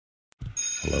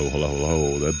Hello, hello,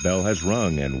 hello. The bell has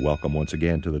rung, and welcome once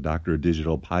again to the Doctor of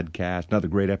Digital podcast. Another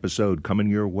great episode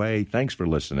coming your way. Thanks for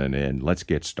listening in. Let's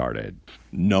get started.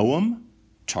 Know 'em?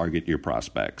 Target your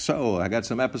prospects. So I got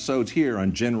some episodes here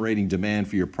on generating demand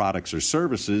for your products or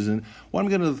services, and what I'm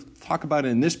going to talk about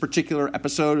in this particular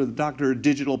episode of the Doctor of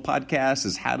Digital podcast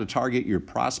is how to target your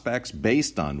prospects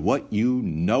based on what you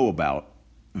know about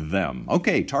them.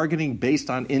 Okay, targeting based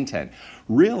on intent.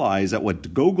 Realize that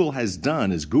what Google has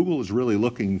done is Google is really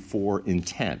looking for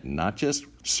intent, not just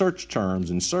search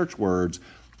terms and search words,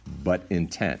 but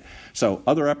intent. So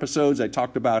other episodes, I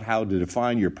talked about how to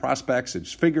define your prospects.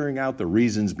 It's figuring out the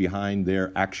reasons behind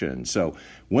their actions. So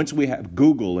once we have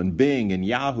Google and Bing and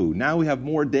Yahoo, now we have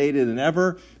more data than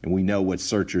ever, and we know what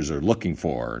searchers are looking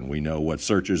for. And we know what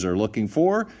searchers are looking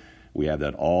for. We have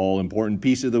that all-important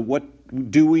piece of the what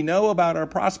do we know about our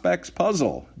prospects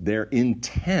puzzle, their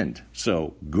intent.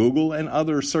 So Google and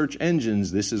other search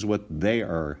engines, this is what they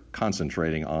are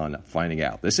concentrating on finding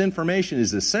out. This information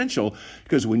is essential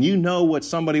because when you know what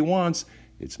somebody wants,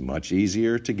 it's much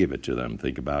easier to give it to them.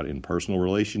 Think about in personal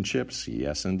relationships.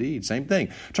 Yes, indeed. Same thing.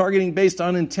 Targeting based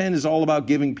on intent is all about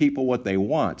giving people what they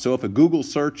want. So if a Google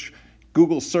search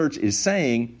is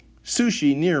saying,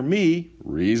 sushi near me,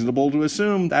 reasonable to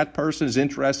assume that person is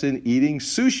interested in eating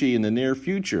sushi in the near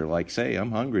future. Like, say,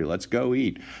 I'm hungry, let's go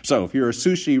eat. So if you're a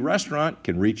sushi restaurant,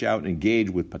 can reach out and engage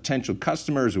with potential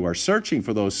customers who are searching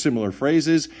for those similar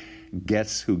phrases.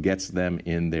 Guess who gets them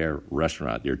in their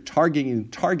restaurant? You're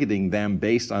targeting them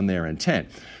based on their intent.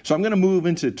 So I'm going to move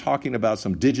into talking about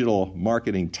some digital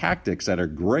marketing tactics that are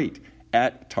great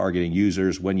at targeting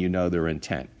users when you know their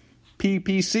intent.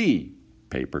 PPC.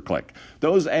 Pay-per-click.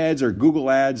 Those ads are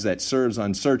Google ads that serves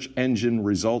on search engine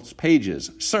results pages.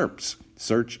 SERPs,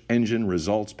 search engine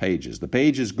results pages. The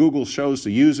pages Google shows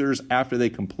to users after they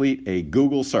complete a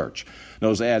Google search.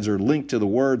 Those ads are linked to the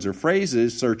words or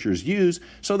phrases searchers use,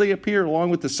 so they appear along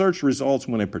with the search results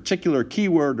when a particular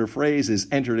keyword or phrase is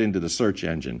entered into the search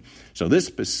engine. So this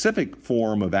specific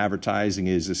form of advertising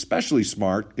is especially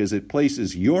smart because it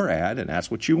places your ad, and that's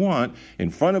what you want,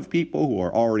 in front of people who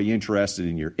are already interested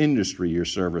in your industry, your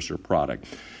service, or product.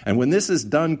 And when this is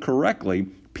done correctly,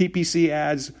 PPC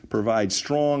ads provide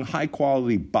strong,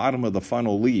 high-quality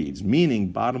bottom-of-the-funnel leads, meaning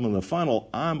bottom of the funnel,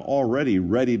 I'm already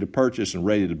ready to purchase and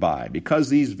ready to buy. Because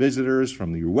these visitors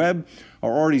from your web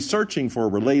are already searching for a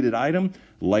related item,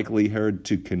 likelihood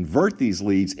to convert these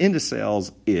leads into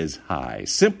sales is high.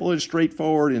 Simple and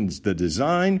straightforward in the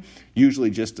design,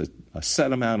 usually just a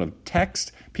set amount of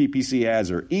text. PPC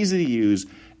ads are easy to use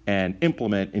and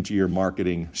implement into your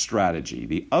marketing strategy.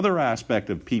 The other aspect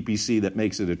of PPC that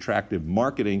makes it an attractive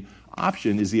marketing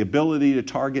option is the ability to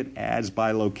target ads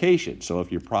by location. So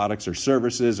if your products or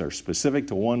services are specific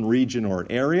to one region or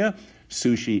area,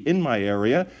 sushi in my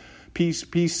area,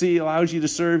 PPC allows you to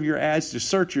serve your ads to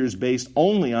searchers based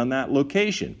only on that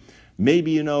location.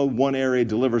 Maybe you know one area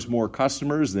delivers more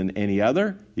customers than any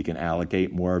other. You can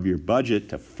allocate more of your budget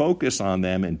to focus on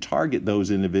them and target those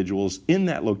individuals in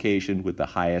that location with the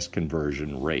highest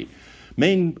conversion rate.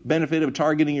 Main benefit of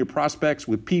targeting your prospects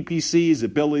with PPC is the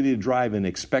ability to drive an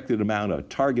expected amount of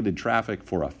targeted traffic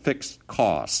for a fixed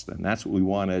cost. And that's what we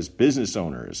want as business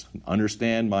owners.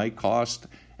 Understand my cost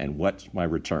and what's my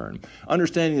return.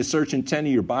 Understanding the search intent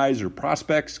of your buyers or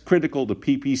prospects critical to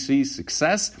PPC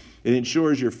success. It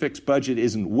ensures your fixed budget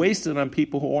isn't wasted on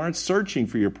people who aren't searching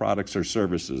for your products or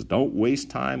services. Don't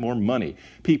waste time or money.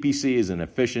 PPC is an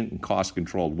efficient and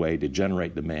cost-controlled way to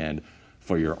generate demand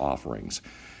for your offerings.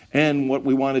 And what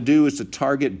we want to do is to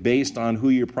target based on who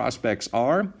your prospects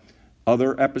are.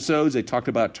 Other episodes, they talked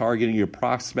about targeting your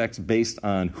prospects based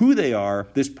on who they are.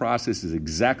 This process is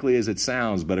exactly as it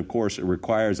sounds, but of course it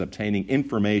requires obtaining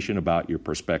information about your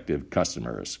prospective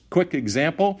customers. Quick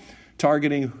example,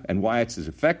 targeting and why it's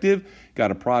effective.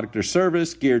 Got a product or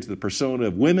service geared to the persona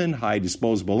of women, high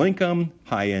disposable income,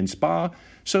 high-end spa.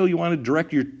 So you want to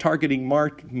direct your targeting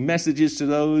messages to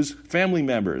those family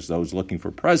members, those looking for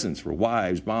presents for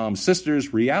wives, moms,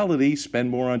 sisters. Reality,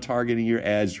 spend more on targeting your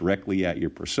ads directly at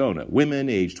your persona. Women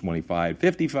age 25,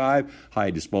 55, high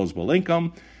disposable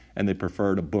income, and they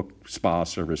prefer to book spa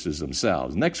services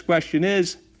themselves. Next question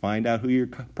is, find out who your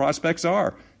prospects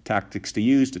are. Tactics to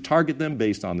use to target them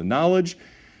based on the knowledge.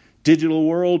 Digital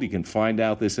world, you can find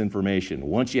out this information.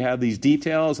 Once you have these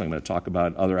details, I'm going to talk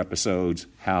about in other episodes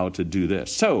how to do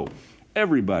this. So,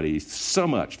 everybody, so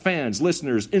much. Fans,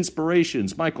 listeners,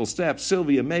 inspirations, Michael, Steph,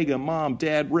 Sylvia, Mega, Mom,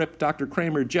 Dad, Rip, Dr.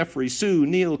 Kramer, Jeffrey, Sue,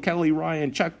 Neil, Kelly,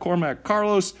 Ryan, Chuck, Cormac,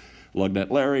 Carlos,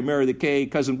 Lugnut Larry, Mary the K,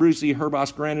 Cousin Brucey, Herb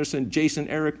Oscar Anderson, Jason,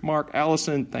 Eric, Mark,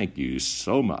 Allison, thank you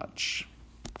so much.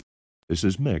 This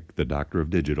is Mick, the Doctor of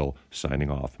Digital, signing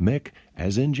off. Mick,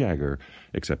 as in Jagger,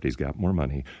 except he's got more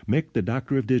money. Mick, the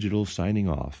Doctor of Digital, signing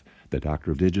off. The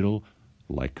Doctor of Digital,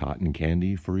 like cotton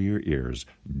candy for your ears,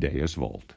 Deus Volt.